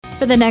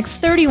For the next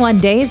 31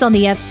 days on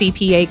the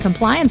FCPA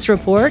Compliance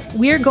Report,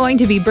 we're going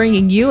to be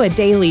bringing you a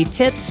daily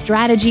tip,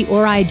 strategy,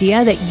 or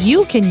idea that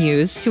you can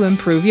use to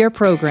improve your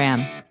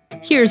program.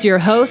 Here's your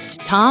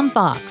host, Tom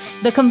Fox,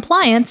 the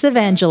Compliance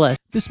Evangelist.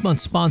 This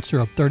month's sponsor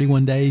of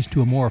 31 Days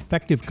to a More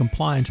Effective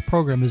Compliance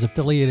program is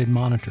Affiliated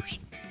Monitors.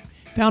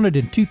 Founded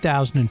in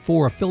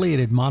 2004,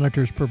 Affiliated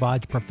Monitors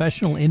provides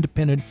professional,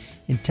 independent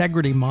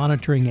integrity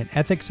monitoring and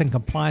ethics and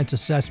compliance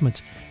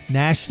assessments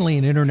nationally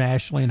and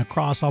internationally and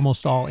across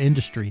almost all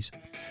industries.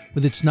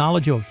 With its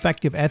knowledge of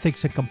effective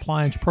ethics and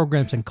compliance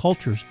programs and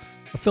cultures,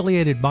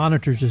 Affiliated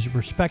Monitors is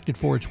respected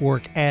for its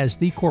work as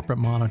the corporate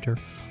monitor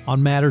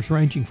on matters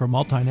ranging from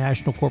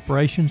multinational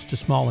corporations to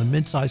small and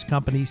mid-sized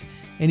companies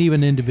and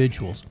even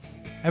individuals.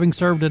 Having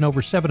served in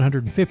over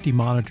 750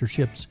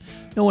 monitorships,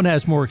 no one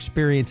has more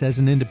experience as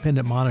an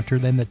independent monitor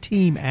than the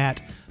team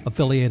at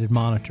Affiliated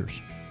Monitors.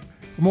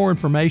 For more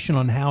information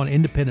on how an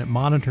independent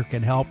monitor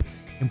can help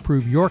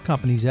improve your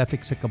company's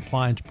ethics and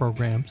compliance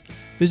programs,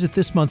 visit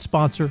this month's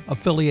sponsor,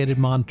 Affiliated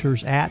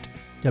Monitors, at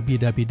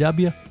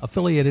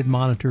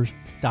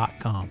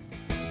www.affiliatedmonitors.com.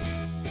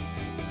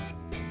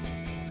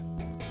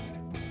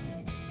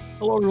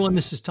 Hello, everyone.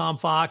 This is Tom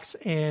Fox,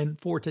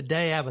 and for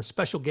today, I have a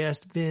special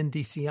guest, Vin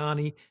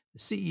DiCiani, the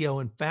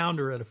CEO and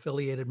founder at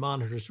Affiliated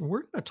Monitors. And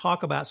we're going to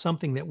talk about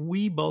something that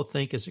we both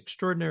think is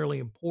extraordinarily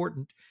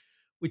important,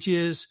 which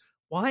is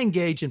why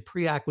engage in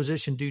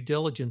pre-acquisition due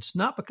diligence,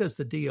 not because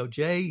the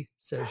DOJ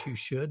says you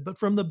should, but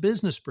from the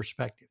business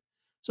perspective.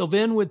 So,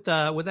 Vin, with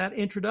that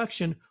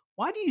introduction,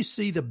 why do you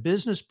see the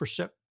business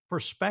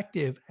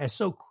perspective as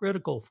so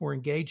critical for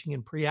engaging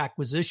in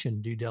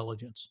pre-acquisition due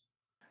diligence?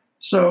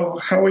 So,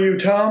 how are you,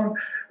 Tom?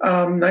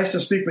 Nice to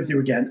speak with you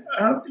again.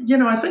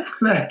 I think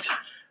that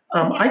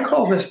I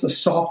call this the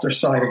softer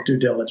side of due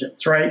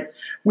diligence, right?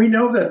 We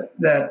know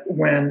that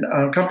when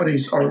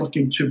companies are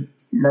looking to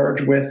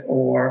merge with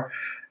or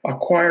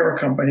acquire a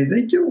company,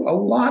 they do a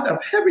lot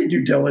of heavy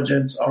due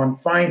diligence on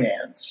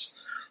finance,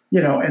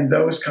 and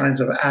those kinds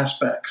of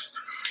aspects.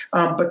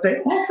 But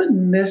they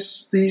often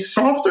miss the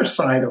softer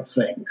side of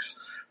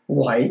things,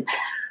 like,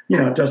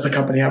 does the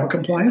company have a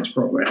compliance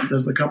program?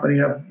 Does the company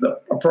have the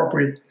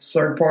appropriate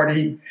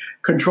third-party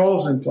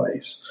controls in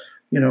place?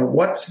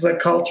 What's the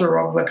culture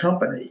of the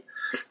company?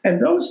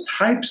 And those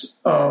types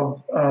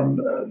of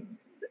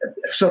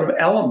sort of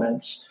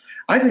elements,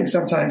 I think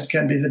sometimes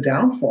can be the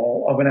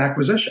downfall of an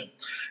acquisition.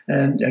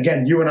 And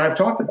again, you and I have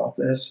talked about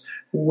this,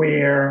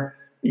 where,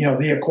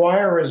 the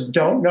acquirers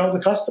don't know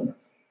the customer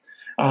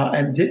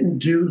and didn't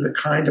do the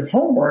kind of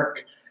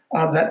homework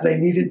that they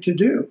needed to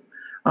do.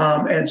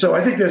 And so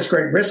I think there's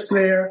great risk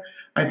there.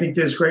 I think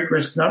there's great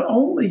risk, not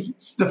only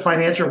the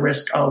financial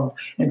risk of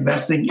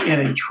investing in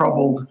a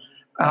troubled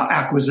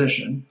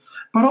acquisition,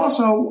 but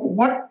also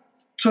what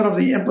sort of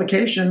the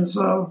implications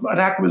of an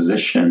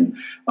acquisition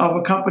of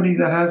a company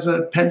that has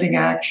a pending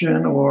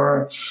action,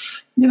 or,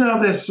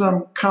 there's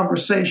some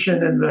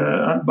conversation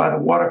by the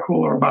water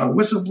cooler about a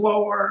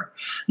whistleblower,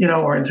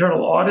 or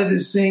internal audit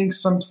is seeing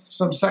some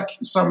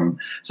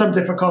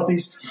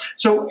difficulties.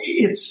 So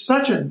it's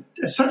such an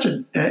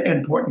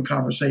important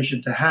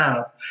conversation to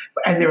have,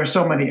 and there are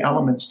so many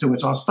elements to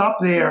it. So I'll stop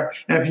there,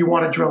 and if you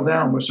want to drill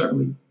down, we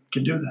certainly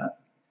can do that.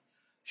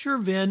 Sure,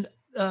 Vin.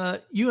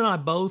 You and I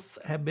both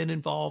have been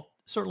involved,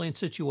 certainly in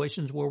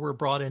situations where we're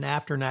brought in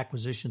after an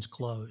acquisition's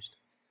closed.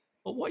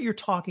 But what you're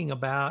talking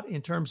about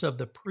in terms of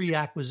the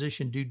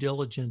pre-acquisition due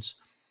diligence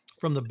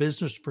from the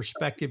business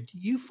perspective, do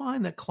you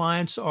find that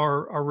clients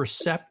are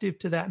receptive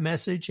to that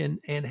message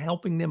and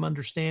helping them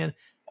understand,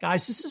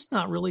 guys, this is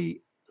not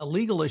really a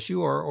legal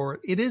issue, or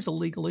it is a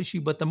legal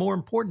issue, but the more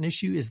important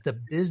issue is the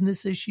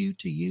business issue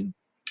to you?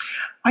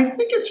 I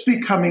think it's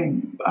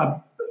becoming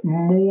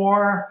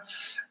more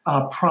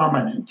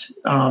prominent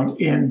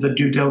in the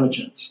due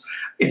diligence.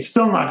 It's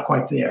still not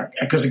quite there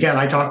because, again,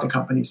 I talk to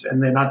companies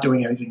and they're not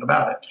doing anything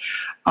about it.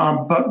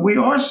 But we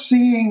are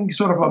seeing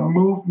sort of a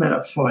movement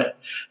afoot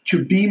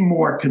to be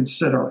more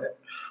considerate.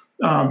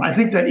 I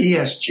think that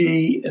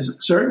ESG is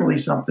certainly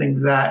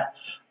something that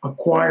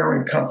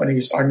acquiring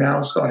companies are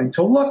now starting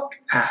to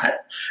look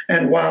at.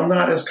 And while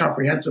not as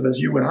comprehensive as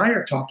you and I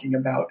are talking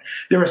about,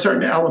 there are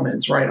certain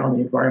elements, right, on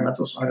the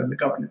environmental side and the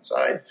governance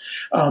side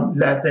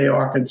that they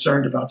are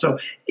concerned about. So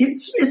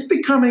it's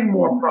becoming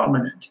more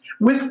prominent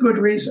with good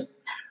reason,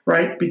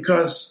 right?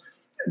 Because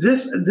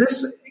this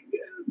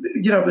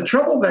the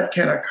trouble that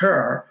can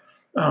occur,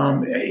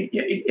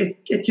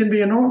 it can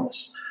be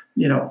enormous.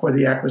 For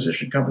the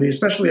acquisition company,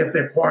 especially if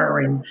they're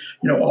acquiring,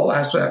 all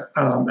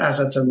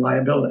assets and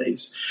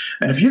liabilities.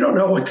 And if you don't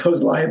know what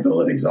those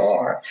liabilities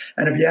are,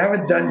 and if you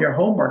haven't done your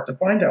homework to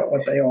find out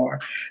what they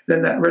are,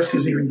 then that risk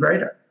is even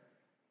greater.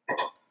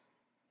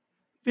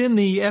 Then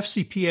the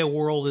FCPA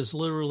world is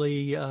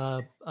literally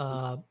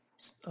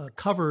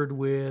covered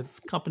with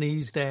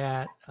companies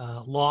that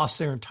lost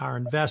their entire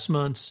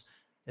investments,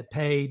 that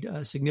paid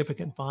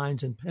significant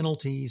fines and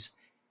penalties.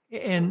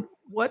 And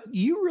what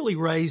you really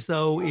raise,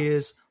 though,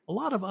 is a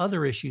lot of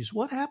other issues.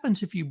 What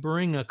happens if you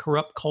bring a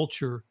corrupt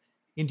culture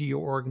into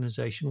your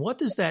organization? What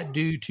does that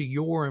do to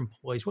your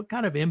employees? What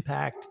kind of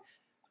impact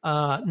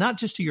not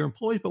just to your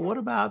employees, but what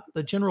about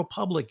the general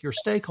public, your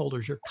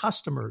stakeholders, your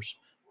customers?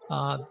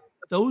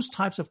 Those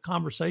types of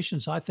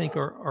conversations, I think,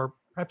 are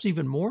perhaps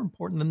even more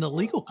important than the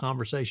legal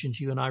conversations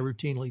you and I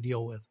routinely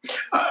deal with.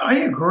 I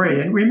agree.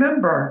 And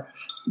remember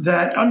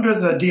that under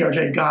the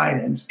DOJ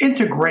guidance,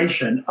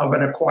 integration of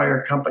an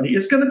acquired company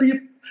is going to be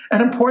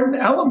an important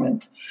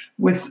element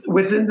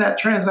within that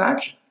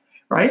transaction,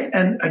 right?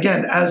 And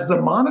again, as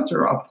the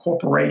monitor of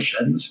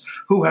corporations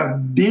who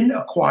have been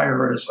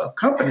acquirers of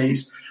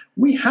companies,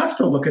 we have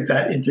to look at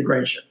that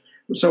integration.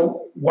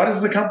 So what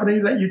does the company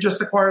that you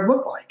just acquired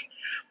look like?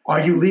 Are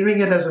you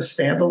leaving it as a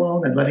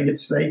standalone and letting it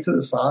stay to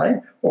the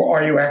side, or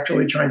are you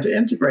actually trying to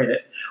integrate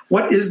it?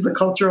 What is the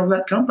culture of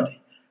that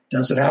company?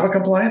 Does it have a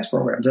compliance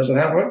program? Does it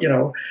have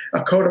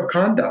a code of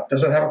conduct?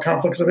 Does it have a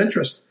conflicts of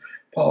interest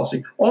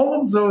policy?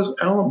 All of those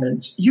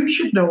elements you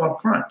should know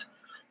up front.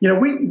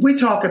 We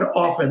talk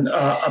often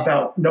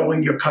about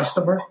knowing your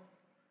customer.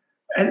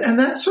 And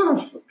that's sort of,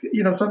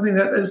 something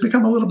that has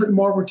become a little bit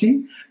more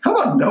routine. How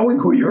about knowing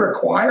who you're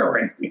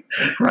acquiring,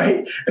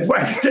 right?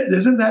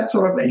 Isn't that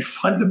sort of a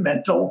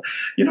fundamental,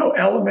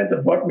 element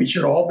of what we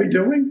should all be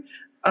doing?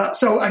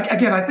 So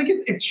again, I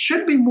think it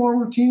should be more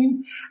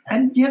routine,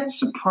 and yet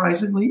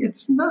surprisingly,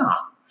 it's not.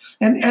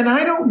 And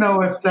I don't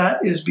know if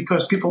that is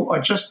because people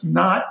are just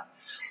not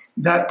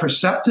that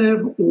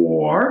perceptive,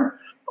 or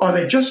are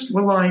they just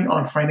relying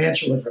on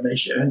financial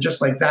information and just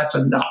like that's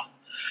enough,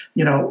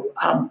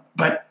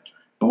 but.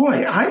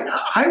 Boy,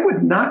 I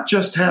would not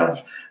just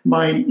have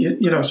my,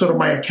 sort of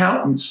my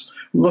accountants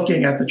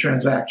looking at the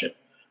transaction.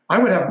 I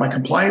would have my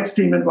compliance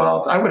team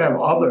involved. I would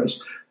have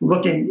others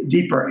looking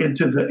deeper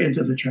into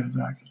the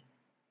transaction.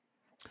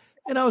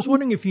 And I was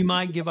wondering if you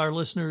might give our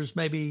listeners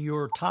maybe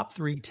your top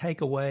 3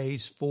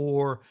 takeaways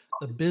for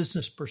the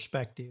business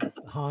perspective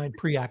behind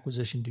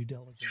pre-acquisition due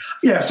diligence.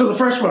 Yeah. So the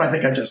first one I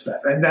think I just said,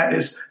 and that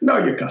is know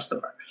your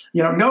customer.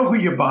 Know who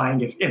you're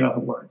buying. In other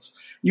words,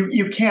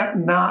 you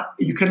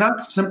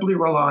cannot simply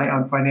rely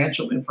on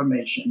financial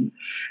information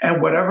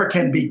and whatever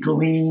can be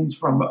gleaned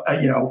from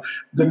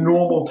the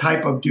normal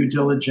type of due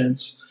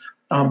diligence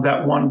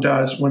that one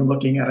does when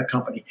looking at a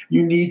company.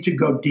 You need to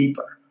go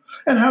deeper,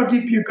 and how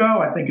deep you go,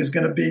 I think, is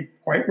going to be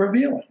quite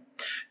revealing.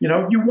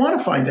 You want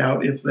to find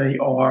out if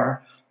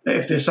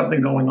there's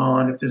something going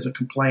on, if there's a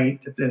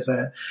complaint, if there's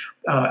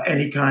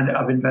any kind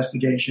of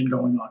investigation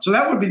going on. So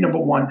that would be number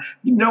one,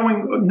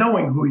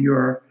 knowing who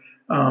you're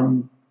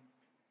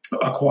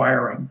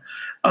acquiring.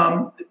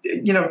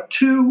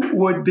 2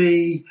 would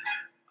be,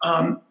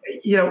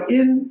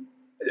 in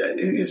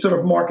sort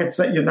of markets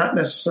that you're not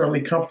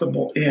necessarily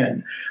comfortable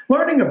in,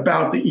 learning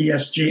about the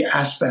ESG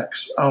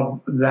aspects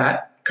of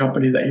that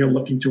company that you're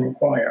looking to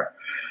acquire.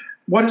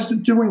 What is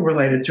it doing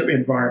related to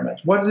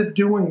environment? What is it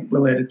doing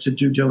related to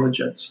due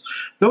diligence?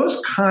 Those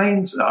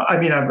kinds,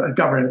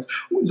 governance,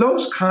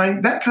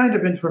 that kind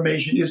of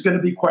information is going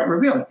to be quite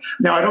revealing.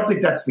 Now, I don't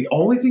think that's the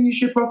only thing you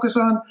should focus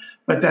on,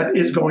 but that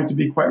is going to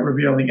be quite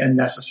revealing and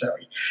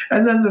necessary.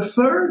 And then the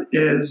third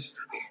is,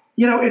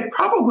 it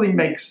probably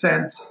makes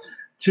sense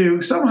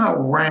to somehow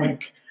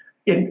rank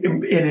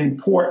in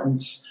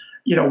importance,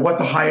 what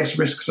the highest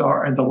risks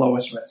are and the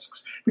lowest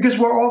risks. Because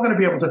we're all going to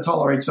be able to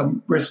tolerate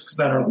some risks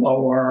that are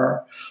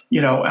lower,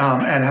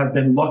 and have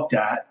been looked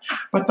at.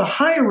 But the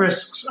higher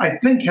risks, I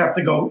think, have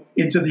to go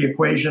into the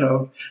equation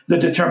of the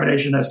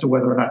determination as to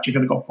whether or not you're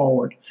going to go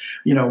forward,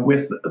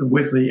 with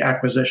the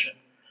acquisition.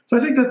 So I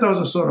think that those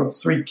are sort of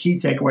 3 key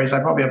takeaways. I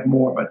probably have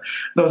more, but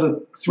those are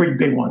 3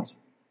 big ones.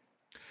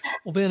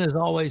 Well, Ben, as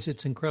always,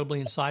 it's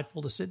incredibly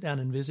insightful to sit down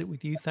and visit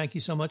with you. Thank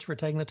you so much for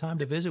taking the time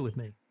to visit with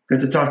me.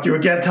 Good to talk to you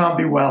again, Tom.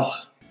 Be well.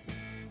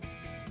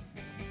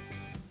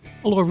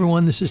 Hello,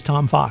 everyone. This is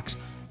Tom Fox.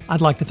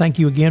 I'd like to thank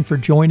you again for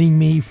joining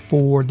me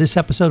for this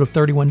episode of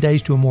 31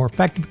 Days to a More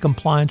Effective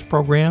Compliance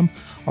Program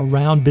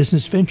around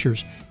business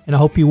ventures. And I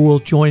hope you will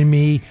join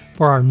me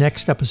for our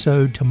next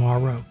episode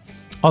tomorrow.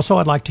 Also,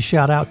 I'd like to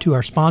shout out to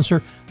our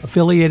sponsor,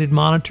 Affiliated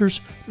Monitors,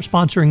 for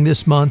sponsoring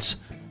this month's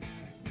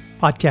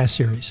podcast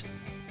series.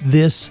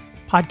 This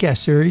podcast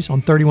series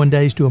on 31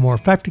 Days to a More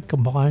Effective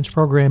Compliance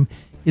Program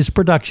is a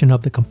production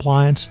of the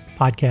Compliance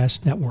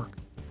Podcast Network.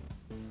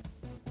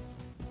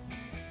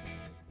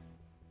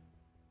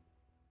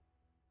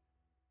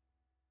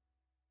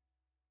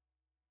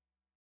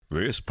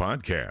 This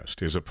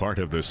podcast is a part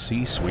of the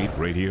C-Suite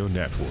Radio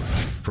Network.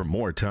 For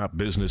more top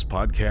business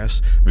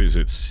podcasts,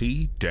 visit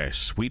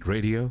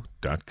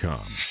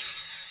c-suiteradio.com.